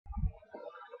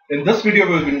In this video,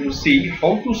 we are going to see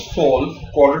how to solve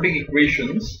quadratic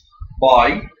equations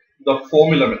by the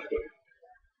formula method,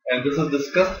 and this is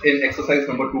discussed in exercise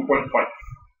number 2.5.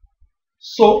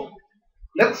 So,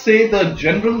 let's say the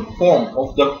general form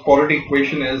of the quadratic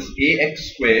equation is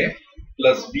ax square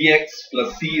plus bx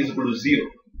plus c is equal to 0,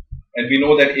 and we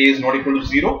know that a is not equal to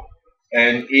 0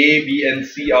 and a, b and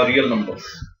c are real numbers.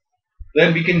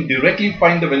 Then we can directly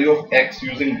find the value of x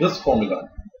using this formula.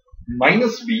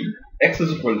 Minus b, x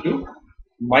is equal to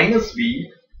minus b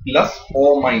plus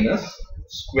or minus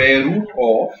square root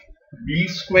of b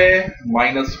square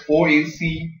minus 4ac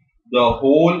the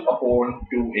whole upon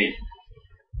 2a.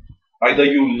 Either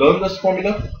you learn this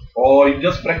formula or you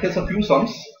just practice a few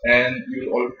sums and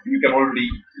you can already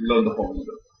learn the formula.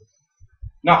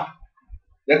 Now,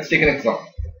 let's take an example.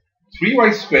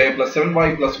 3y square plus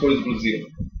 7y plus 4 is equal to 0.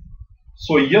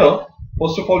 So here,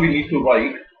 first of all, we need to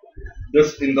write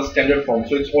this in the standard form.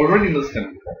 So it's already in the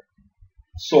standard form.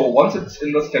 So once it's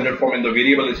in the standard form and the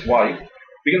variable is y,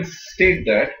 we can state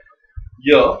that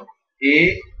here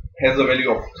a has a value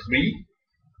of 3,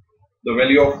 the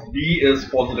value of b is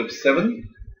positive 7,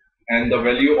 and the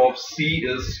value of c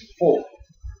is 4.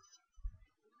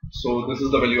 So this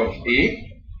is the value of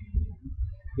a,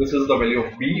 this is the value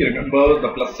of b, remember the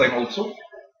plus sign also,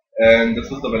 and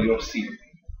this is the value of c.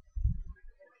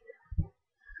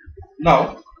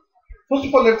 Now, first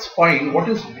of all, let's find what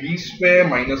is b square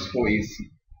minus 4ac.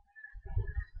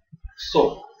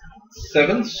 So,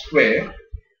 7 square,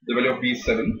 the value of b is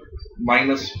 7,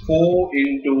 minus 4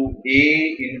 into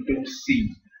a into c.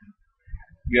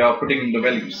 We are putting in the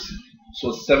values.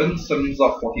 So, 7 sevens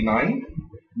are 49,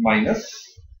 minus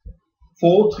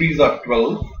 4 threes are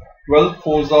 12, 12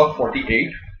 fours are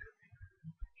 48.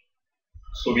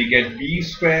 So, we get b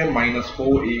square minus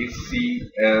 4ac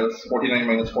as 49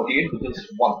 minus 48, which is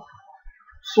 1.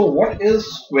 So what is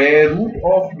square root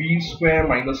of b square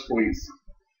minus 4ac?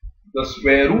 The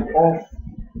square root of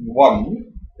 1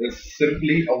 is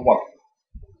simply a 1.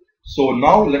 So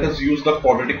now let us use the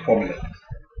quadratic formula.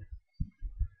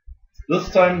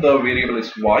 This time the variable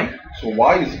is y. So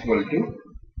y is equal to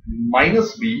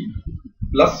minus b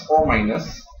plus or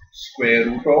minus square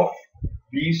root of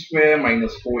b square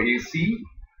minus 4ac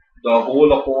the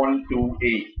whole upon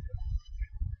 2a.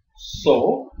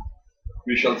 So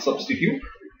we shall substitute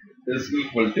is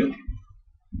equal to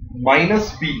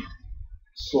minus b,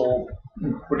 so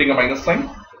putting a minus sign,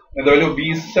 and the value of b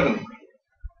is 7,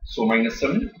 so minus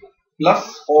 7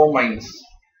 plus or minus,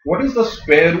 what is the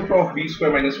square root of b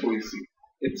square minus 4ac?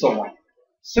 It's a 1.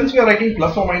 Since we are writing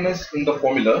plus or minus in the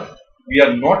formula, we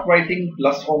are not writing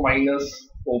plus or minus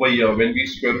over here when we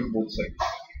square root both sides.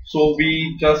 So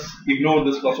we just ignore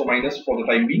this plus or minus for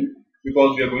the time being,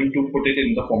 because we are going to put it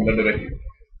in the formula directly.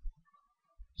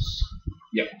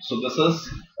 Yeah, so this is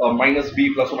minus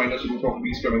b plus or minus root of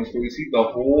b square minus 4ac the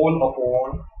whole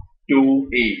upon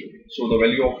 2a. So the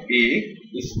value of a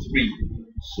is 3.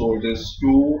 So it is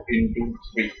 2 into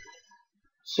 3.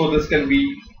 So this can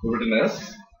be written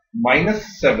as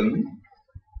minus 7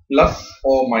 plus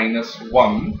or minus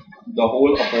 1 the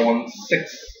whole upon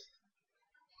 6.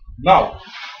 Now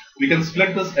we can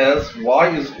split this as y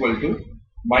is equal to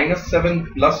minus 7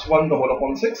 plus 1 the whole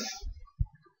upon 6,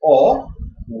 or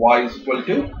y is equal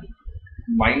to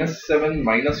minus 7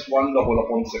 minus 1 the whole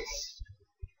upon 6.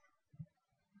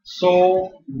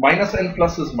 So minus and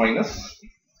plus is minus,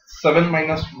 7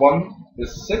 minus 1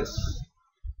 is 6,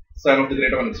 sign of the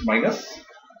greater one is minus,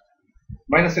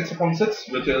 minus 6 upon 6,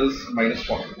 which is minus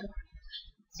 1.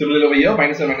 Similarly over here,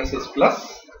 minus and minus is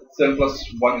plus, 7 plus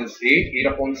 1 is 8,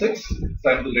 8 upon 6,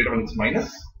 sign of the greater one is minus.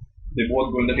 They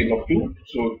both go in the table of 2,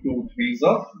 so 2 3s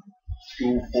are,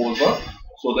 2 4s are.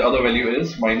 So the other value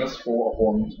is minus 4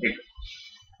 upon 3.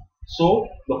 So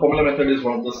the formula method is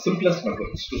one of the simplest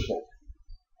methods to solve.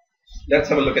 Let's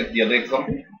have a look at the other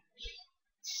example.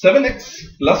 7x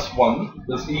plus 1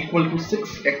 is equal to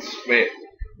 6x squared.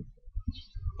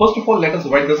 First of all, let us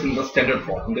write this in the standard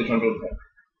form, in the general form.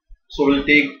 So we'll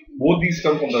take both these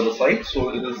terms from the other side. So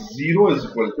it is 0 is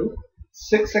equal to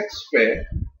 6x squared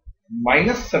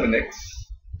minus 7x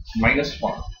minus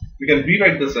 1. We can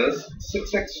rewrite this as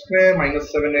 6x square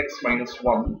minus 7x minus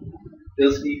 1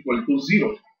 is equal to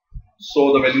 0.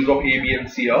 So the values of a, b and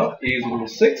c are a is equal to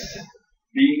 6,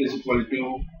 b is equal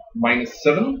to minus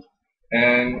 7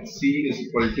 and c is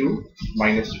equal to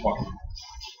minus 1.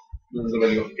 This is the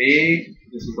value of a,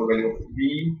 this is the value of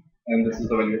b, and this is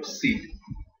the value of c.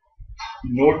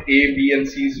 Note a, b and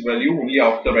c's value only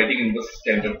after writing in the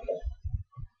standard form.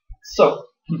 So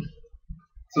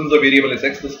since the variable is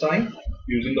x this time,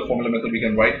 using the formula method we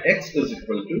can write x is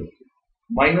equal to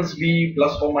minus b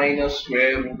plus or minus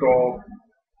square root of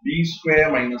b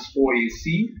square minus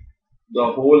 4ac the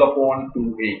whole upon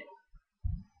 2a.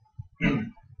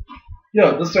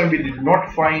 Yeah, this time we did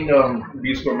not find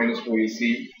b square minus 4ac.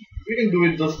 We can do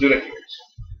it just directly.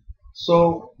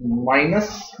 So minus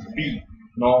b.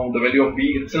 Now the value of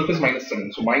b itself is minus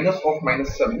 7. So minus of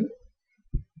minus 7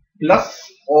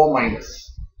 plus or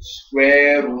minus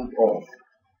square root of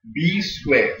b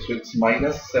square. So it's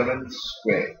minus 7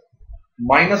 square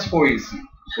minus 4ac.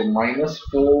 So minus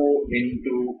 4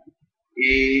 into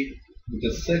a, which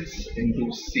is 6,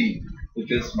 into c,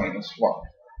 which is minus 1.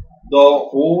 The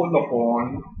whole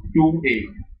upon 2a,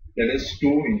 that is 2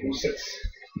 into 6.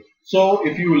 So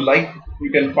if you like,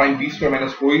 you can find b square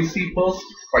minus 4ac first,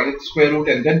 find its square root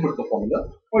and then put the formula,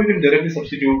 or you can directly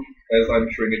substitute as I'm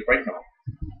showing it right now.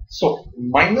 So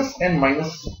minus and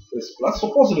minus is plus,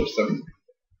 so positive 7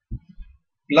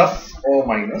 plus or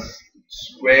minus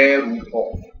square root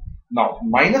of. Now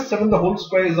minus 7 the whole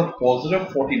square is a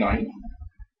positive 49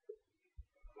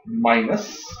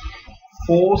 minus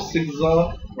 4 6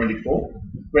 are 24,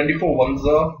 24 ones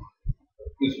are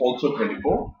is also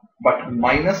 24, but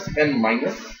minus and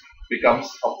minus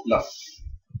becomes a plus,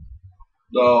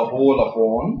 the whole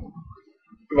upon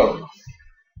 12.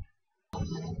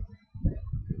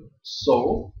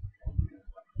 So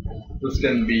this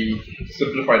can be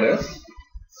simplified as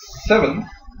 7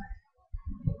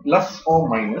 plus or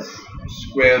minus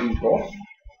square root of.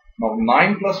 Now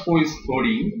 9 plus 4 is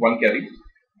 13, 1 carry.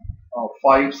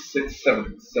 5, 6,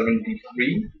 7,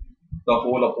 73, the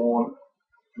whole upon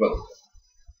 12.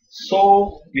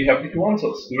 So we have the two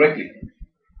answers directly.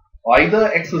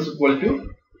 Either x is equal to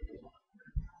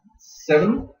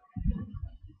 7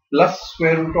 plus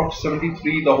square root of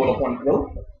 73, the whole upon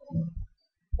 12,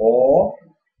 or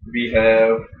we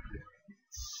have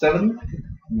 7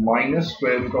 minus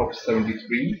square root of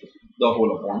 73, the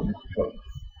whole upon 12.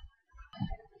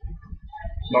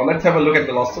 Now let's have a look at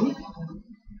the last one.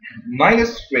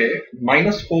 9s square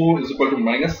minus 4 is equal to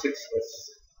minus 6s.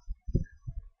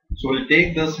 So we'll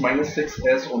take this minus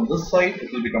 6s on this side,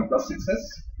 it will become plus 6s.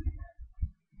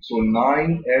 So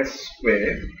 9s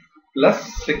square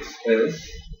plus 6s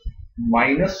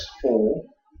minus 4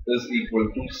 is equal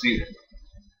to 0.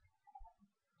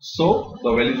 So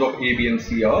the values of a, b and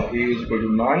c are a is equal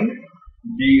to 9,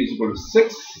 b is equal to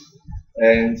 6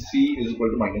 and c is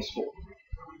equal to minus 4.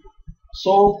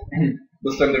 So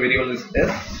this time the variable is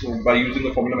s. So by using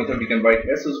the formula method we can write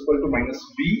s is equal to minus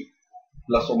b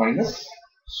plus or minus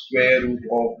square root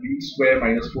of b square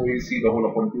minus 4ac the whole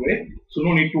upon 2a. So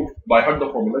no need to by heart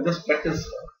the formula, just practice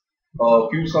a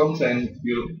few sums and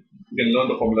you can learn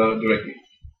the formula directly.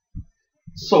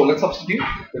 So let's substitute.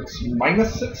 It's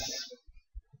minus 6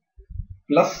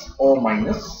 plus or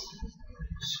minus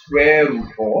square root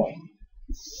of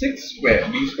 6 square,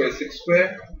 b square 6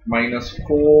 square minus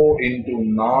 4 into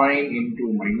 9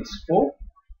 into minus 4,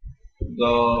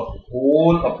 the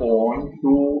whole upon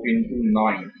 2 into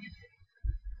 9.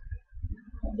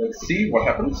 Let's see what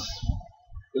happens.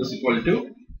 Is equal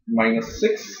to minus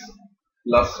 6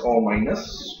 plus or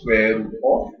minus square root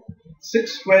of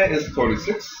 6 square is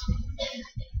 36.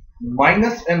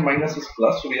 Minus and minus is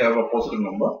plus, so we have a positive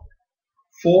number.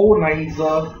 4 9s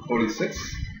are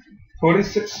 36.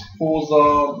 36 4s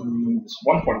are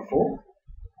 144.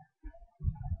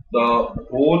 The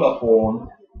whole upon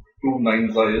 2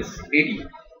 9s are is 80.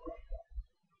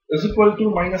 Is equal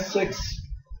to minus 6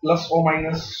 plus or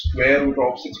minus square root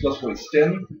of 6 plus 4 is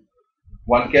 10.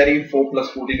 1 carry, 4 plus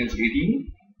 14 is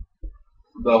 18.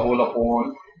 The whole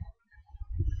upon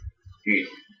 8.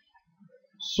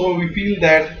 So we feel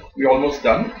that we're almost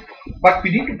done, but we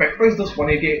need to factorize this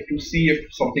 180 to see if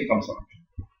something comes out.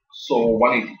 So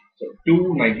 180. So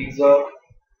 2 90s are,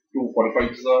 2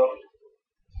 45s are,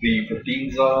 3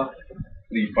 15s are,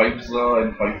 3 5s are,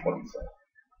 and 5 40s are.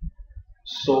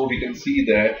 So we can see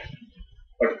that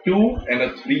a 2 and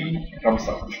a 3 comes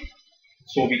out.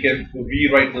 So we can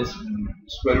rewrite this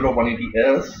square root of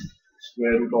 180 as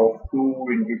square root of 2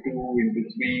 into 2 into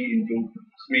 3 into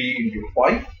 3 into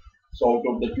 5. So out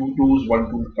of the 2 2's,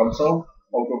 1 2 comes out.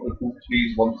 Out of the 2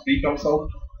 3's, 1 3 comes out.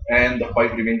 And the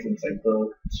 5 remains inside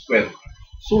the square root.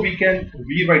 So we can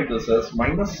rewrite this as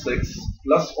minus 6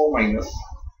 plus or minus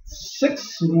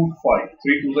 6 root 5.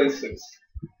 3 2's is 6.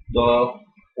 The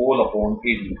whole upon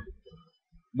 80.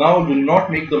 Now do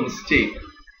not make the mistake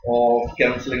of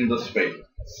cancelling this way.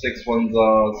 6 1's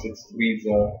are, 6 3's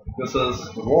are. This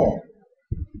is wrong.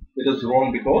 It is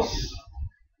wrong because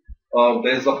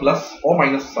there is a plus or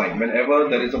minus sign. Whenever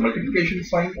there is a multiplication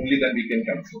sign, only then we can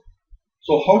cancel.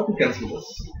 So how to cancel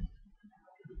this?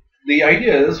 The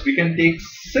idea is we can take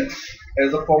 6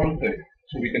 as a common thing.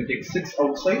 So we can take 6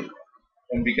 outside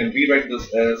and we can rewrite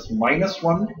this as minus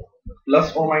 1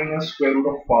 plus or minus square root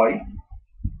of 5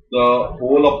 the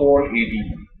whole upon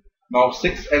 18. Now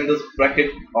 6 and this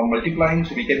bracket are multiplying,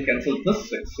 so we can cancel this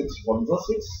 6. 6 1s are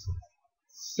 6,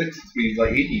 6 3s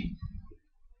are 18.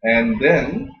 And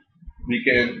then we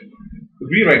can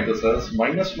rewrite this as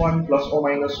minus 1 plus or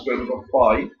minus square root of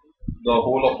 5 the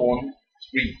whole upon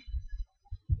 3.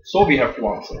 So we have two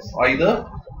answers. Either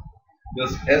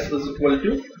this s is equal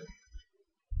to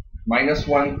minus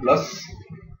 1 plus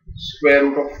square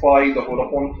root of 5 the whole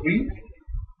upon 3,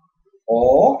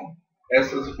 or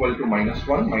s is equal to minus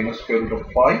 1 minus square root of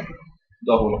 5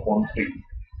 the whole upon 3.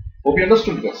 Hope you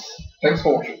understood this. Thanks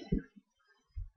for watching.